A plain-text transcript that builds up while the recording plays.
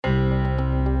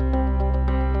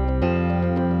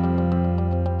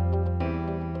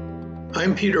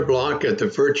I'm Peter Block at the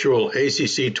virtual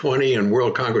ACC.20 and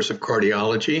World Congress of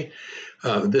Cardiology.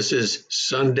 This is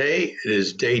Sunday. It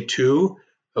is day 2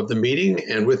 of the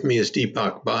meeting, and with me is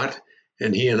Deepak Bhatt,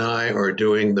 and he and I are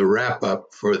doing the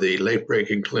wrap-up for the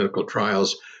late-breaking clinical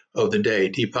trials of the day.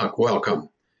 Deepak, welcome.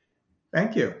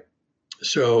 Thank you.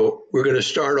 So we're going to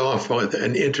start off with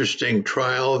an interesting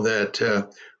trial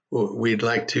that we'd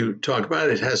like to talk about.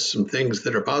 It has some things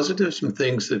that are positive, some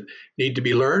things that need to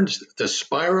be learned. The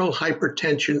SPYRAL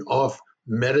HTN-OFF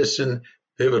MED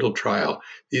Pivotal trial.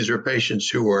 These are patients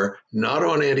who are not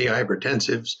on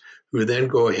antihypertensives, who then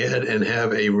go ahead and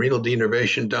have a renal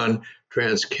denervation done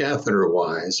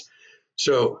transcatheter-wise.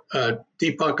 So,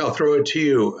 Deepak, I'll throw it to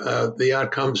you. The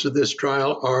outcomes of this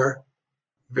trial are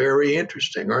very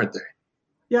interesting, aren't they?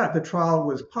 Yeah, the trial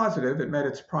was positive. It met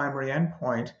its primary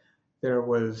endpoint. There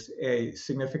was a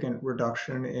significant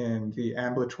reduction in the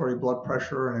ambulatory blood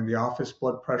pressure and in the office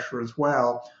blood pressure as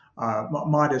well,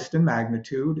 modest in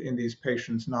magnitude in these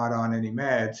patients not on any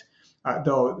meds,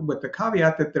 though with the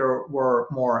caveat that there were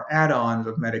more add-ons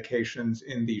of medications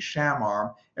in the sham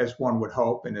arm, as one would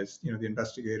hope, and as the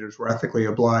investigators were ethically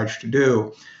obliged to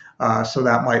do. So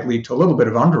that might lead to a little bit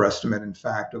of underestimate, in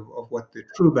fact, of what the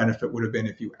true benefit would have been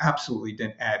if you absolutely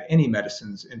didn't add any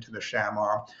medicines into the sham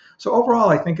arm. So overall,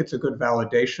 I think it's a good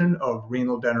validation of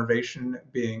renal denervation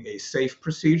being a safe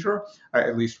procedure,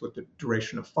 at least with the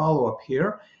duration of follow-up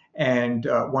here, and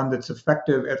one that's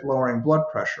effective at lowering blood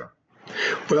pressure.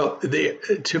 Well,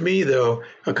 to me, though,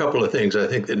 a couple of things I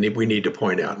think that we need to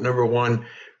point out. Number one,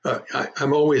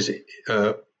 I'm always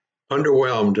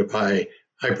underwhelmed by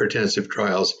hypertensive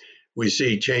trials. We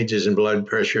see changes in blood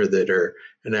pressure that are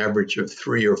an average of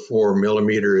 3 or 4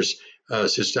 millimeters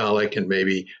systolic and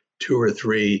maybe 2 or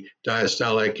 3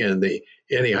 diastolic. And the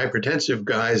antihypertensive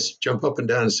guys jump up and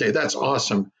down and say, that's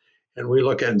awesome. And we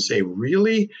look at it and say,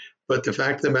 really? But the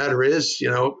fact of the matter is,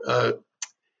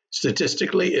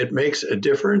 statistically, it makes a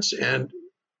difference. And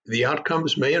the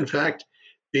outcomes may, in fact,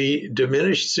 be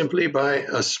diminished simply by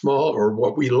a small, or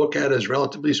what we look at as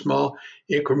relatively small,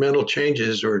 incremental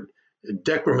changes or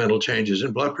decremental changes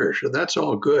in blood pressure. That's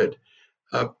all good.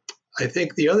 I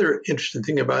think the other interesting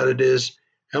thing about it is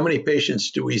how many patients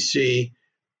do we see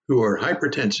who are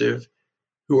hypertensive,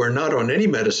 who are not on any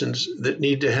medicines, that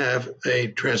need to have a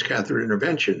transcatheter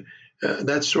intervention?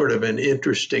 That's sort of an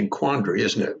interesting quandary,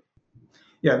 isn't it?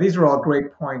 Yeah, these are all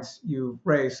great points you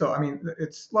raised. So,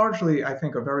 it's largely, I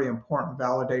think, a very important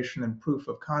validation and proof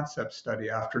of concept study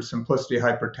after Simplicity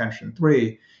Hypertension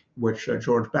 3, which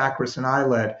George Bacris and I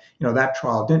led. That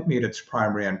trial didn't meet its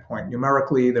primary endpoint.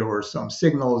 Numerically, there were some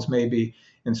signals maybe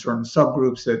in certain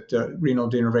subgroups that renal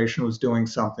denervation was doing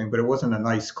something, but it wasn't a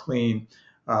nice, clean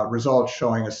result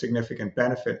showing a significant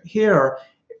benefit. Here,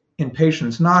 in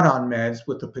patients not on meds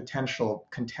with the potential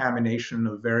contamination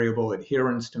of variable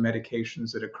adherence to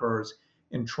medications that occurs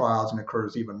in trials and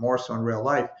occurs even more so in real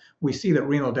life, we see that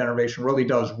renal denervation really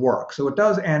does work. So it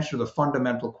does answer the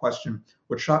fundamental question,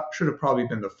 which should have probably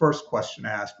been the first question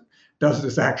asked: does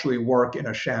this actually work in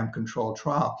a sham-controlled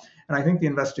trial? And I think the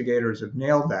investigators have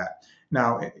nailed that.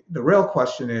 Now, the real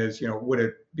question is, would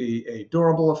it be a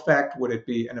durable effect? Would it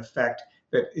be an effect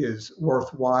that is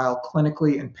worthwhile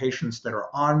clinically in patients that are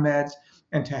on meds?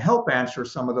 And to help answer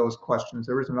some of those questions,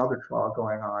 there is another trial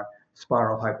going on,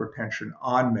 SPYRAL Hypertension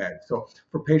on meds. So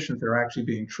for patients that are actually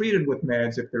being treated with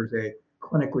meds, if there's a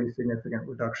clinically significant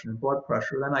reduction in blood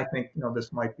pressure, then I think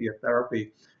this might be a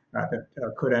therapy that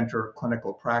could enter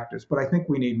clinical practice. But I think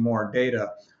we need more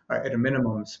data, at a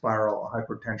minimum, SPYRAL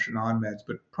Hypertension on meds,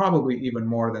 but probably even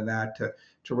more than that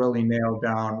to really nail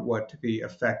down what the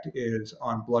effect is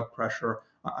on blood pressure.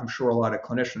 I'm sure a lot of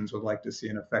clinicians would like to see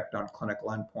an effect on clinical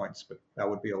endpoints, but that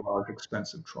would be a large,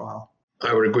 expensive trial.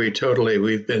 I would agree totally.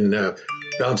 We've been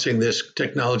bouncing this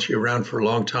technology around for a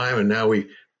long time, and now we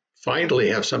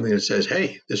finally have something that says,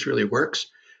 hey, this really works.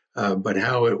 But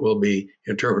how it will be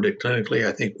interpreted clinically,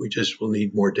 I think we just will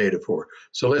need more data for.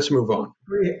 So let's move on.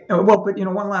 Well, but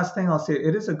one last thing I'll say,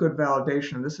 it is a good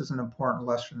validation. This is an important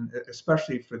lesson,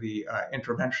 especially for the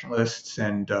interventionalists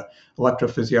and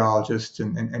electrophysiologists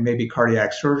and maybe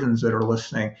cardiac surgeons that are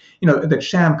listening, that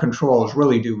sham controls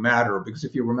really do matter, because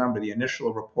if you remember the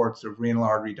initial reports of renal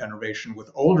artery denervation with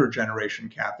older generation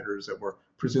catheters that were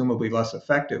presumably less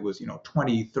effective was,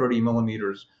 20, 30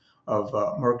 millimeters of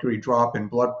mercury drop in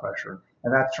blood pressure.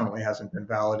 And that certainly hasn't been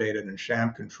validated in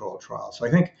sham control trials. So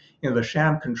I think, the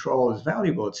sham control is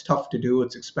valuable. It's tough to do,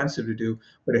 it's expensive to do,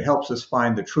 but it helps us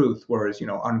find the truth. Whereas,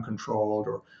 uncontrolled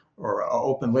or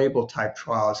open label type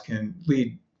trials can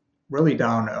lead really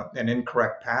down an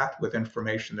incorrect path with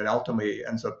information that ultimately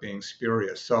ends up being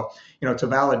spurious. So, it's a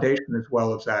validation as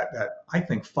well as that I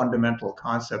think fundamental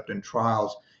concept in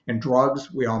trials. In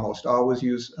drugs, we almost always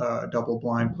use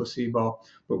double-blind placebo,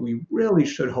 but we really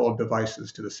should hold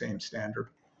devices to the same standard.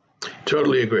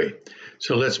 Totally agree.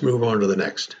 So let's move on to the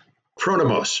next.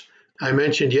 PRONOMOS. I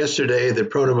mentioned yesterday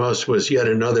that PRONOMOS was yet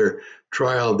another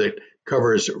trial that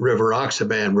covers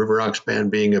rivaroxaban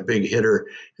being a big hitter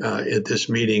at this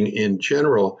meeting in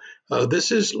general.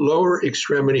 This is lower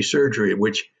extremity surgery,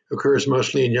 which occurs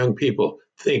mostly in young people.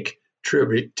 Think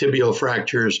tibial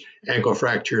fractures, ankle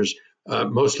fractures,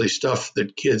 mostly stuff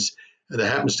that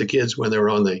happens to kids when they're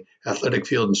on the athletic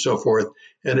field and so forth.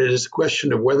 And it is a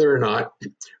question of whether or not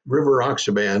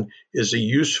rivaroxaban is a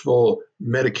useful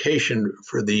medication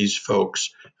for these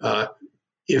folks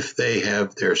if they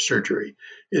have their surgery.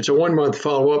 It's a 1-month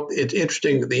follow-up. It's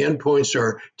interesting. The endpoints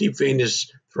are deep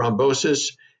venous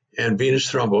thrombosis and venous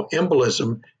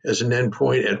thromboembolism as an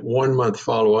endpoint at 1-month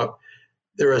follow-up.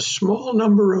 There are a small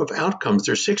number of outcomes.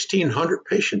 There are 1,600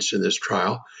 patients in this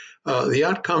trial. The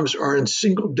outcomes are in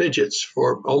single digits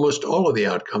for almost all of the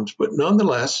outcomes, but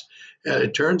nonetheless,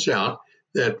 it turns out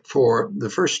that for the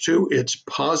first two, it's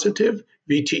positive,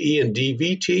 VTE and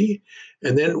DVT.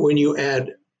 And then when you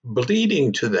add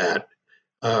bleeding to that,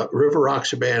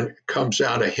 rivaroxaban comes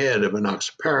out ahead of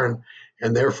enoxaparin,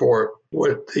 and therefore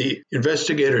what the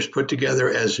investigators put together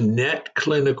as net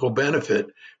clinical benefit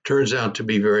turns out to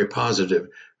be very positive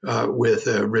with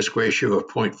a risk ratio of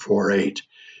 0.48.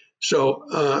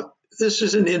 So this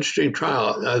is an interesting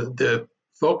trial. The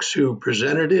folks who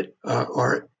presented it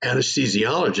are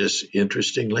anesthesiologists,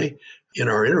 interestingly, in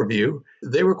our interview.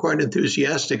 They were quite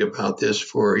enthusiastic about this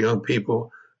for young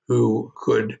people who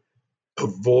could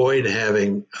avoid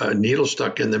having a needle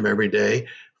stuck in them every day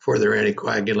for their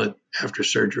anticoagulant after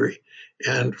surgery.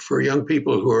 And for young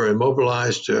people who are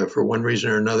immobilized for one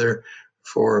reason or another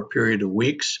for a period of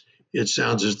weeks, it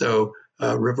sounds as though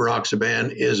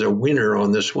rivaroxaban is a winner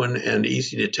on this one and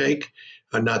easy to take,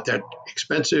 not that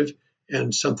expensive,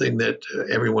 and something that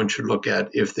everyone should look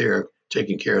at if they're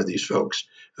taking care of these folks.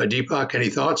 Deepak, any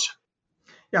thoughts?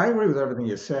 Yeah, I agree with everything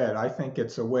you said. I think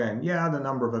it's a win. Yeah, the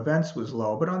number of events was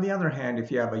low, but on the other hand,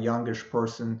 if you have a youngish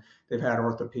person, they've had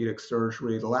orthopedic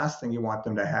surgery, the last thing you want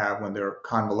them to have when they're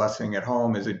convalescing at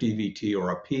home is a DVT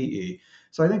or a PE.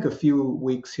 So I think a few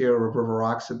weeks here of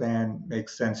rivaroxaban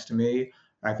makes sense to me.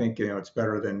 I think it's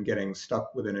better than getting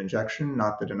stuck with an injection.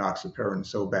 Not that enoxaparin is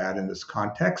so bad in this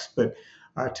context, but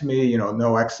to me,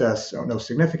 no excess, or no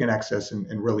significant excess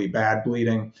in really bad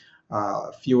bleeding.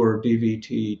 Fewer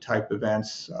DVT type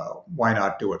events, why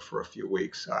not do it for a few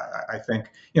weeks? I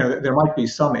think, there might be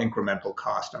some incremental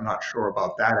cost. I'm not sure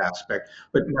about that aspect,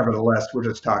 but nevertheless, we're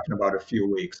just talking about a few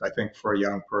weeks. I think for a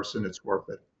young person, it's worth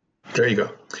it. There you go.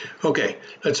 Okay,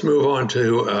 let's move on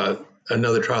to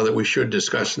another trial that we should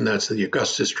discuss, and that's the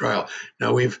AUGUSTUS trial.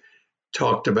 Now,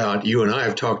 you and I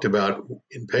have talked about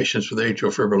in patients with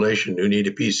atrial fibrillation who need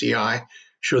a PCI,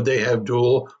 should they have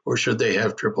dual or should they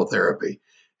have triple therapy?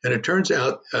 And it turns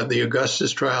out the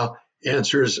AUGUSTUS trial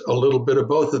answers a little bit of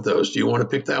both of those. Do you want to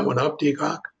pick that one up,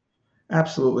 Deepak?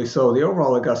 Absolutely. So the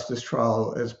overall AUGUSTUS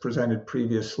trial, as presented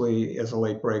previously as a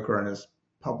late breaker and is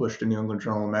published in New England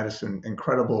Journal of Medicine,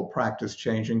 incredible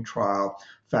practice-changing trial,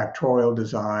 factorial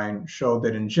design, showed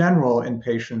that in general, in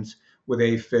patients with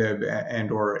AFib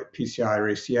and or PCI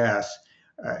or ACS,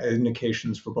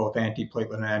 indications for both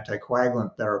antiplatelet and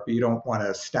anticoagulant therapy, you don't want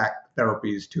to stack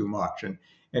therapies too much. And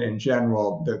in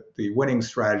general, the winning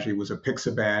strategy was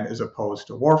apixaban as opposed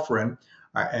to warfarin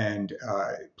and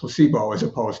placebo as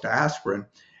opposed to aspirin.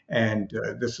 And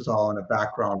this is all in a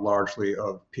background largely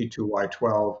of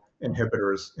P2Y12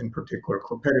 inhibitors, in particular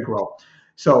clopidogrel.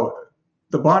 So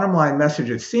the bottom line message,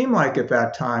 it seemed like at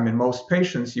that time in most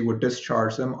patients, you would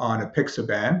discharge them on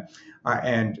apixaban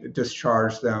and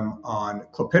discharge them on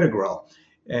clopidogrel.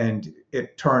 And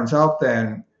it turns out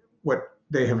then what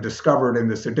they have discovered in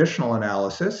this additional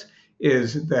analysis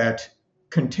is that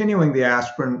continuing the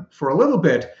aspirin for a little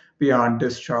bit beyond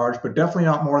discharge, but definitely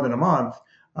not more than a month,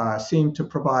 seemed to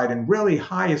provide in really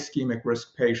high ischemic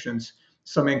risk patients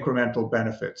some incremental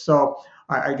benefit. So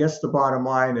I guess the bottom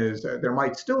line is there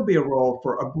might still be a role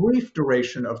for a brief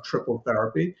duration of triple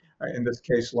therapy, in this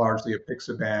case largely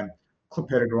apixaban,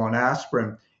 clopidogrel, and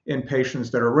aspirin, in patients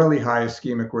that are really high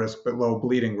ischemic risk but low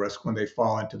bleeding risk when they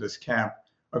fall into this camp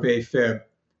of AFib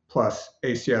plus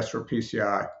ACS or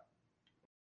PCI.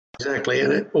 Exactly.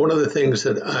 And one of the things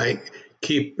that I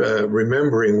keep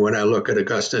remembering when I look at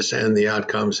AUGUSTUS and the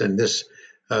outcomes in this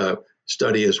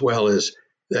study as well is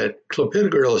that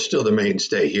clopidogrel is still the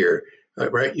mainstay here,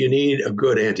 right? You need a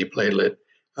good antiplatelet.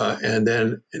 and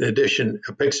then in addition,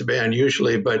 apixaban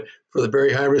usually, but for the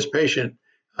very high-risk patient,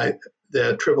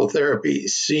 the triple therapy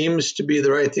seems to be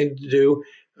the right thing to do.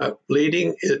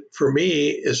 Bleeding, for me,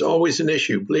 is always an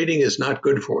issue. Bleeding is not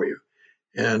good for you.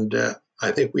 And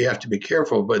I think we have to be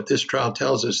careful, but this trial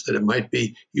tells us that it might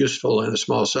be useful in a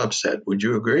small subset. Would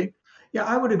you agree? Yeah,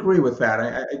 I would agree with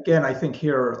that. Again, I think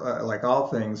here, like all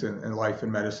things in life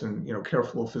and medicine,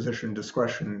 careful physician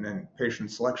discretion and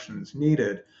patient selection is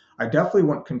needed. I definitely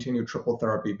wouldn't continue triple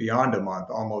therapy beyond a month.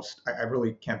 Almost, I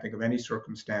really can't think of any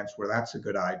circumstance where that's a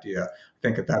good idea. I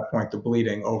think at that point, the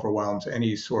bleeding overwhelms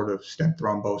any sort of stent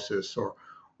thrombosis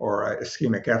or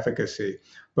ischemic efficacy.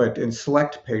 But in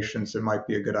select patients, it might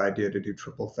be a good idea to do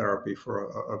triple therapy for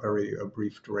a very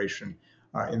brief duration.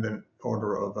 In the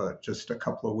order of just a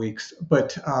couple of weeks.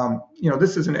 But,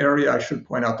 this is an area I should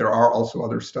point out. There are also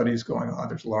other studies going on.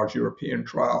 There's a large European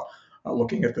trial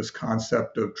looking at this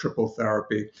concept of triple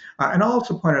therapy. And I'll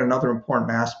also point out another important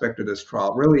aspect of this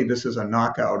trial. Really, this is a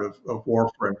knockout of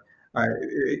warfarin.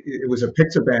 It was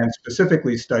apixaban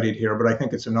specifically studied here, but I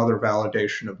think it's another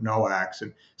validation of NOACs.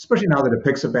 And especially now that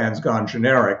apixaban's gone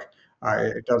generic,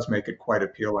 it does make it quite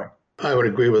appealing. I would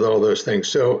agree with all those things.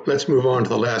 So let's move on to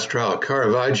the last trial,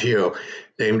 Caravaggio,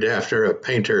 named after a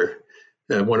painter,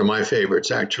 one of my favorites,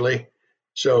 actually.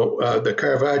 So the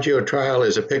Caravaggio trial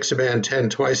is apixaban 10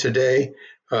 twice a day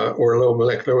or low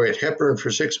molecular weight heparin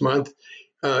for 6 months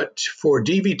for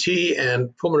DVT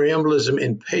and pulmonary embolism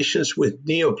in patients with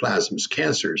neoplasms,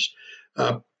 cancers.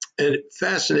 A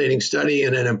fascinating study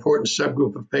in an important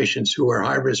subgroup of patients who are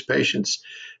high-risk patients.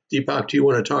 Deepak, do you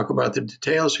want to talk about the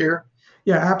details here?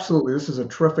 Yeah, absolutely. This is a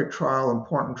terrific trial,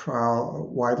 important trial,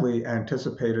 widely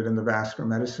anticipated in the vascular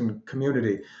medicine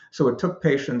community. So it took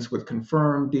patients with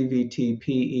confirmed DVT,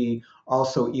 PE,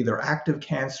 also either active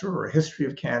cancer or a history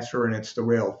of cancer, and it's the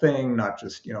real thing, not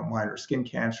just minor skin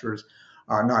cancers,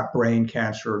 not brain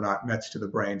cancer, not mets to the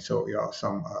brain. So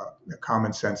some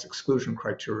common sense exclusion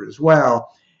criteria as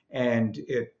well. And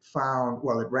it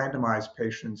randomized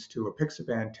patients to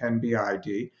apixaban 10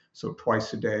 BID, so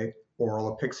twice a day,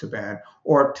 oral apixaban,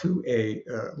 or to a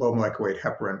low molecular weight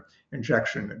heparin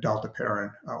injection,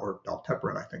 dalteparin, or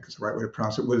dalteparin, I think is the right way to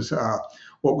pronounce it, was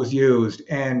what was used.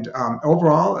 And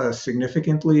overall, a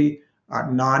significantly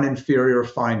non-inferior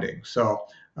finding. So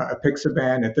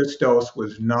apixaban at this dose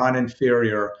was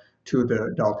non-inferior to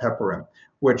the dalteparin,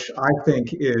 which I think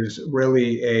is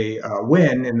really a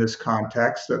win in this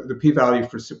context. The p-value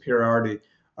for superiority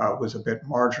was a bit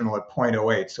marginal at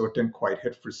 0.08, so it didn't quite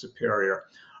hit for superior.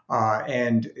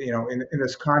 In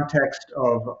this context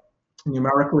of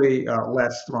numerically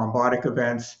less thrombotic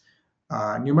events,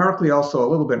 numerically also a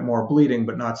little bit more bleeding,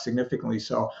 but not significantly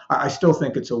so, I still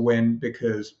think it's a win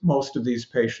because most of these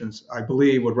patients, I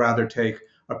believe, would rather take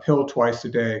a pill twice a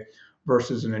day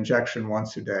versus an injection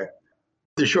once a day.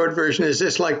 The short version is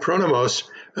this, like PRONOMOS,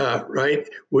 right?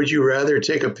 Would you rather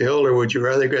take a pill or would you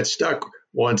rather get stuck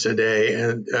once a day?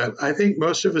 And I think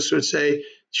most of us would say,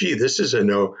 gee, this is a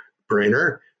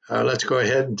no-brainer. Let's go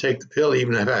ahead and take the pill,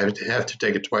 even if I have to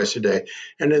take it twice a day.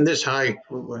 And in this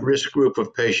high-risk group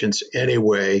of patients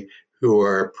anyway, who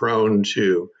are prone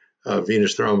to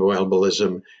venous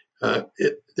thromboembolism,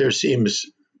 there seems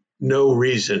no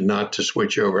reason not to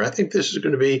switch over. I think this is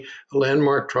going to be a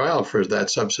landmark trial for that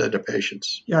subset of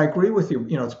patients. Yeah, I agree with you.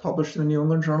 It's published in the New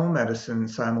England Journal of Medicine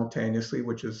simultaneously,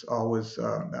 which is always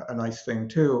a nice thing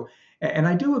too. And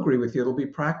I do agree with you, it'll be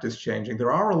practice changing.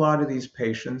 There are a lot of these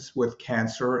patients with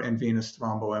cancer and venous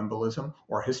thromboembolism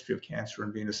or history of cancer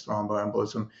and venous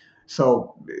thromboembolism.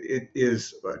 So it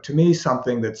is, to me,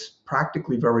 something that's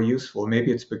practically very useful.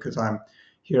 Maybe it's because I'm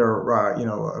here,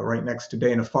 right next to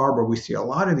Dana-Farber. We see a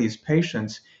lot of these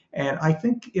patients. And I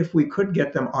think if we could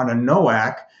get them on a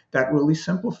NOAC, that really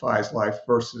simplifies life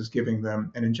versus giving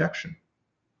them an injection.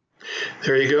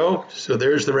 There you go. So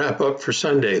there's the wrap up for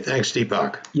Sunday. Thanks,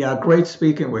 Deepak. Yeah, great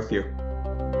speaking with you.